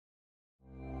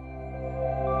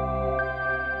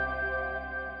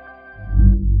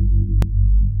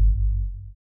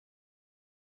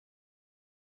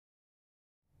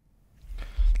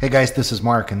Hey guys, this is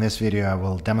Mark. In this video, I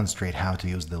will demonstrate how to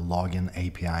use the login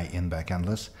API in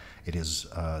Backendless. It is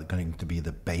going to be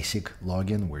the basic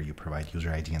login where you provide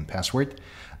user ID and password.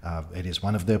 It is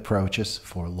one of the approaches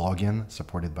for login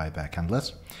supported by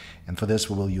Backendless. And for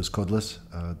this, we will use Codeless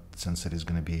since it is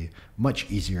going to be much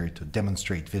easier to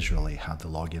demonstrate visually how the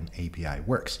login API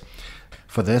works.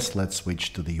 For this, let's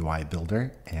switch to the UI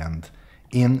Builder. And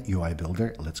in UI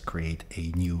Builder, let's create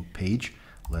a new page.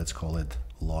 Let's call it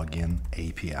Login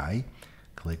API.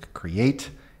 Click Create,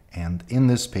 and in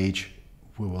this page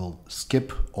we will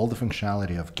skip all the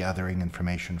functionality of gathering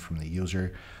information from the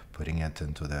user, putting it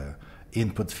into the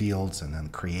input fields, and then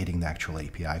creating the actual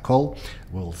API call.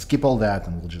 We'll skip all that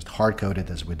and we'll just hard code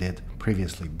it as we did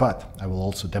previously, but I will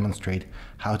also demonstrate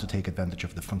how to take advantage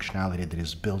of the functionality that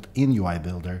is built in UI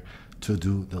Builder to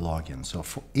do the login. So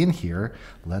in here,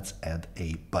 let's add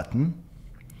a button.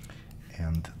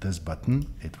 And this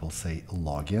button, it will say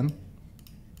login.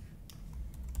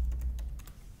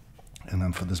 And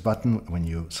then for this button, when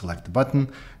you select the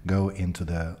button, go into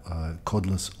the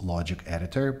Codeless logic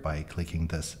editor by clicking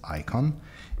this icon.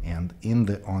 And in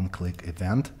the onClick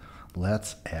event,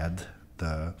 let's add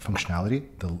the functionality,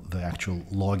 the actual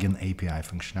login API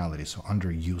functionality. So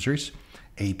under users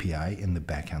API in the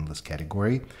Backendless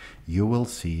category, you will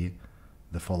see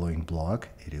the following block.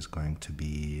 It is going to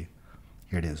be,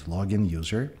 here it is, login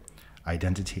user,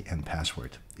 identity and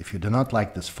password. If you do not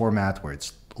like this format where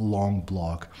it's a long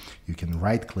block, you can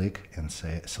right click and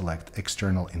select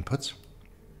external inputs.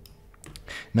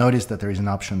 Notice that there is an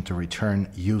option to return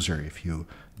user. If you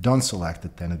don't select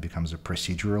it, then it becomes a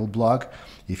procedural block.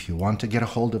 If you want to get a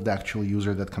hold of the actual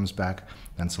user that comes back,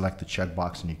 then select the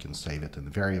checkbox and you can save it in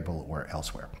the variable or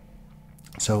elsewhere.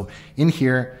 So in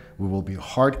here, we will be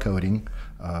hard coding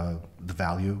the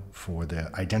value for the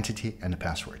identity and the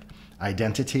password.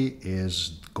 Identity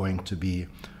is going to be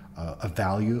a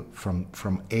value from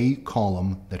a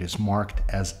column that is marked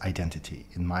as identity.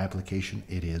 In my application,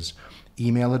 it is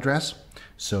email address.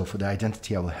 So for the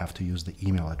identity, I will have to use the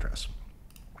email address.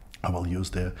 I will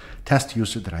use the test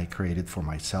user that I created for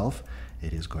myself.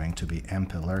 It is going to be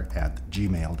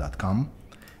mpillar@gmail.com.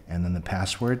 And then the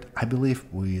password, I believe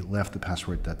we left the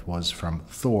password that was from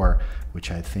Thor, which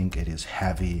I think it is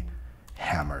Heavy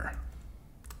Hammer.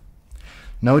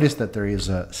 Notice that there is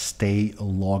a stay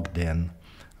logged in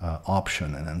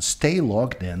option, and then stay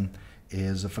logged in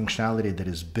is a functionality that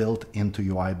is built into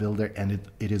UI Builder, and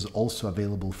it is also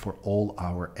available for all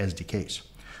our SDKs.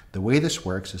 The way this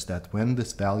works is that when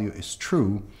this value is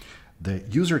true, the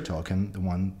user token, the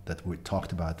one that we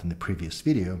talked about in the previous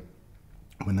video,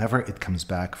 whenever it comes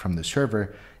back from the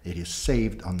server, it is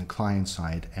saved on the client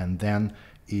side and then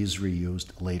is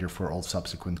reused later for all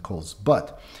subsequent calls.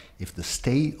 But if the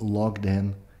stay logged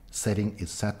in setting is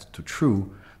set to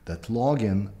true, that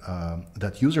login,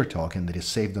 that user token that is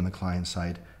saved on the client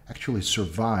side actually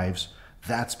survives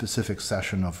that specific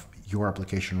session of your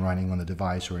application running on a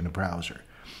device or in a browser.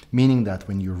 Meaning that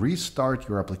when you restart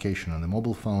your application on a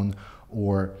mobile phone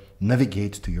or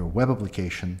navigate to your web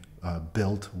application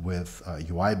built with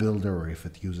UI Builder, or if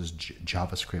it uses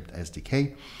JavaScript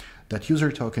SDK, that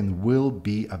user token will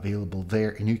be available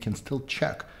there and you can still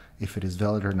check if it is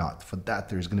valid or not. For that,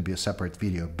 there's going to be a separate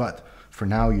video. But for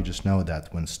now, you just know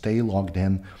that when stay logged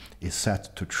in is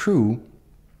set to true,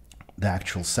 the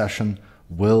actual session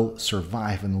will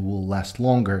survive and will last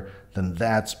longer than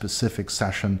that specific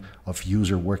session of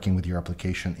user working with your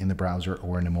application in the browser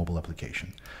or in a mobile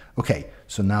application. Okay,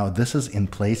 so now this is in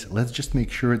place. Let's just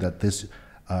make sure that this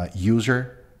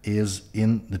user is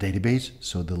in the database,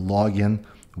 so the login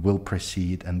will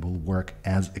proceed and will work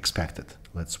as expected.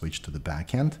 Let's switch to the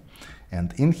backend,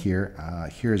 and in here,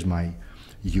 here's my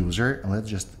user. Let's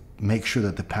just make sure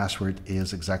that the password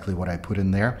is exactly what I put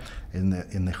in there in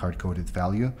the hard-coded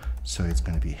value. So it's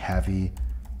going to be Heavy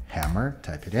Hammer.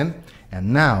 Type it in,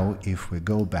 and now if we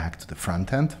go back to the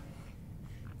front end,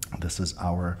 this is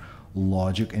our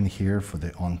logic in here for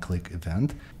the onClick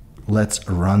event. Let's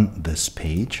run this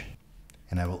page,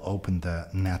 and I will open the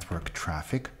network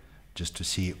traffic just to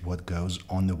see what goes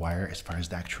on the wire as far as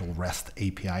the actual REST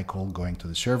API call going to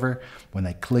the server. When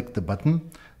I click the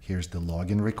button, here's the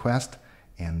login request.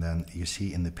 And then you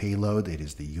see in the payload, it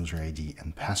is the user ID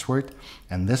and password.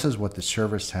 And this is what the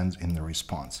server sends in the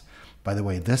response. By the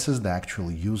way, this is the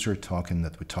actual user token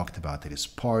that we talked about. It is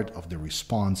part of the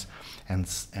response. And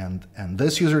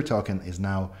this user token is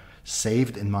now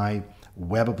saved in my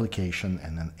web application.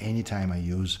 And then anytime I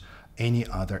use any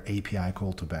other API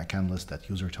call to Backendless, that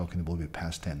user token will be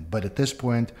passed in. But at this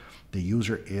point, the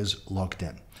user is logged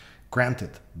in.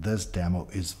 Granted, this demo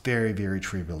is very, very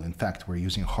trivial. In fact, we're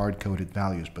using hard-coded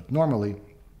values, but normally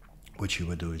what you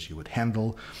would do is you would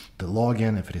handle the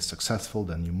login. If it is successful,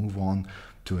 then you move on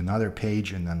to another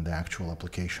page, and then the actual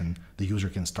application, the user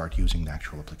can start using the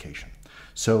actual application.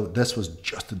 So this was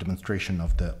just a demonstration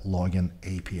of the login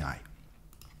API.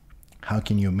 How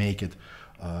can you make it,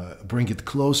 bring it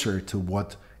closer to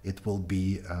what it will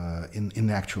be in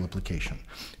the actual application?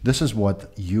 This is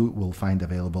what you will find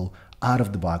available out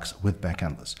of the box with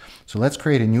Backendless. So let's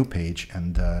create a new page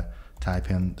and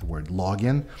type in the word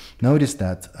login. Notice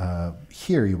that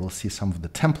here you will see some of the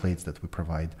templates that we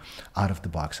provide out of the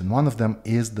box, and one of them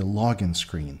is the login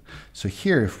screen. So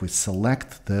here, if we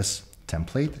select this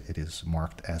template, it is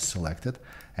marked as selected,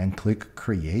 and click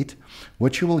create,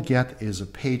 what you will get is a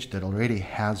page that already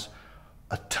has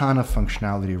a ton of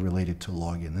functionality related to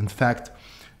login. In fact,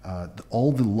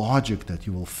 all the logic that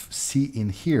you will see in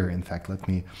here, in fact, let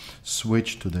me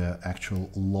switch to the actual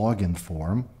login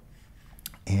form.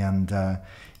 And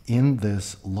in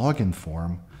this login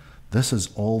form, this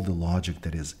is all the logic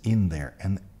that is in there.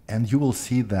 And you will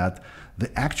see that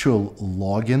the actual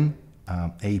login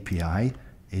API,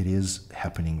 it is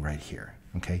happening right here,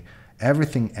 okay?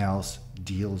 Everything else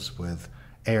deals with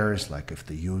errors, like if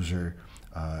the user,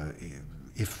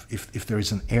 if there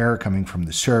is an error coming from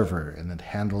the server, and it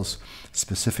handles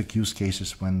specific use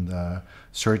cases when the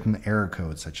certain error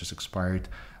code, such as expired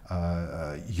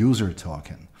user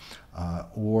token,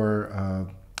 or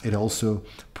it also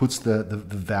puts the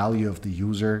value of the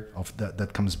user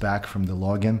that comes back from the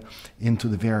login into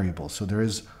the variable. So there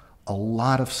is a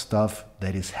lot of stuff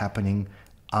that is happening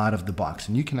out of the box,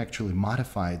 and you can actually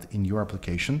modify it in your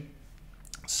application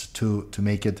to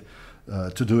make it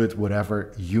to do it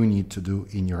whatever you need to do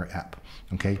in your app.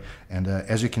 Okay, and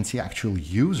as you can see, actual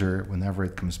user, whenever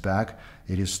it comes back,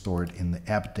 it is stored in the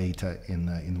app data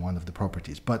in one of the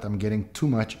properties. But I'm getting too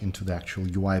much into the actual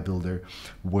UI builder,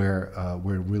 where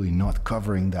we're really not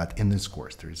covering that in this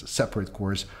course. There is a separate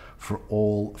course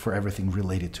for everything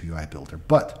related to UI builder.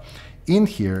 But in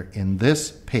here, in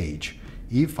this page,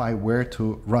 if I were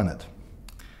to run it,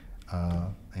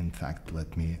 in fact,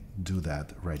 let me do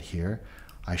that right here.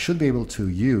 I should be able to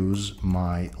use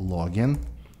my login.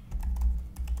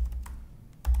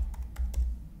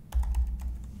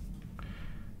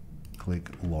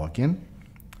 Click login,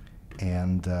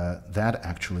 and that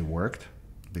actually worked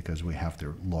because we have the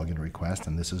login request,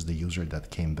 and this is the user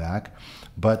that came back.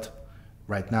 But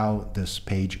right now, this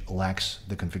page lacks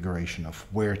the configuration of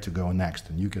where to go next,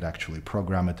 and you could actually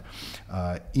program it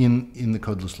in the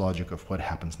codeless logic of what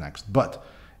happens next. But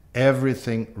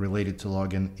everything related to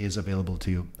login is available to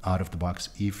you out of the box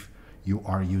if you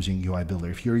are using UI Builder.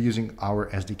 If you're using our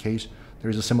SDKs,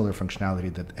 there is a similar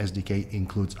functionality that SDK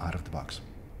includes out of the box.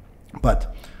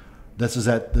 But this is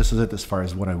it as far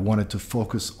as what I wanted to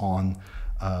focus on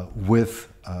with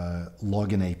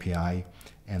login API.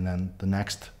 And then the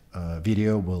next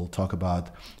video will talk about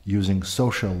using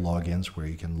social logins, where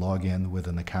you can log in with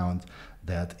an account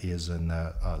that is in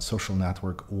a social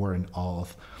network or an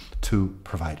auth2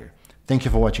 provider. Thank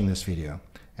you for watching this video.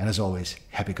 And as always,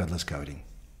 happy codeless coding.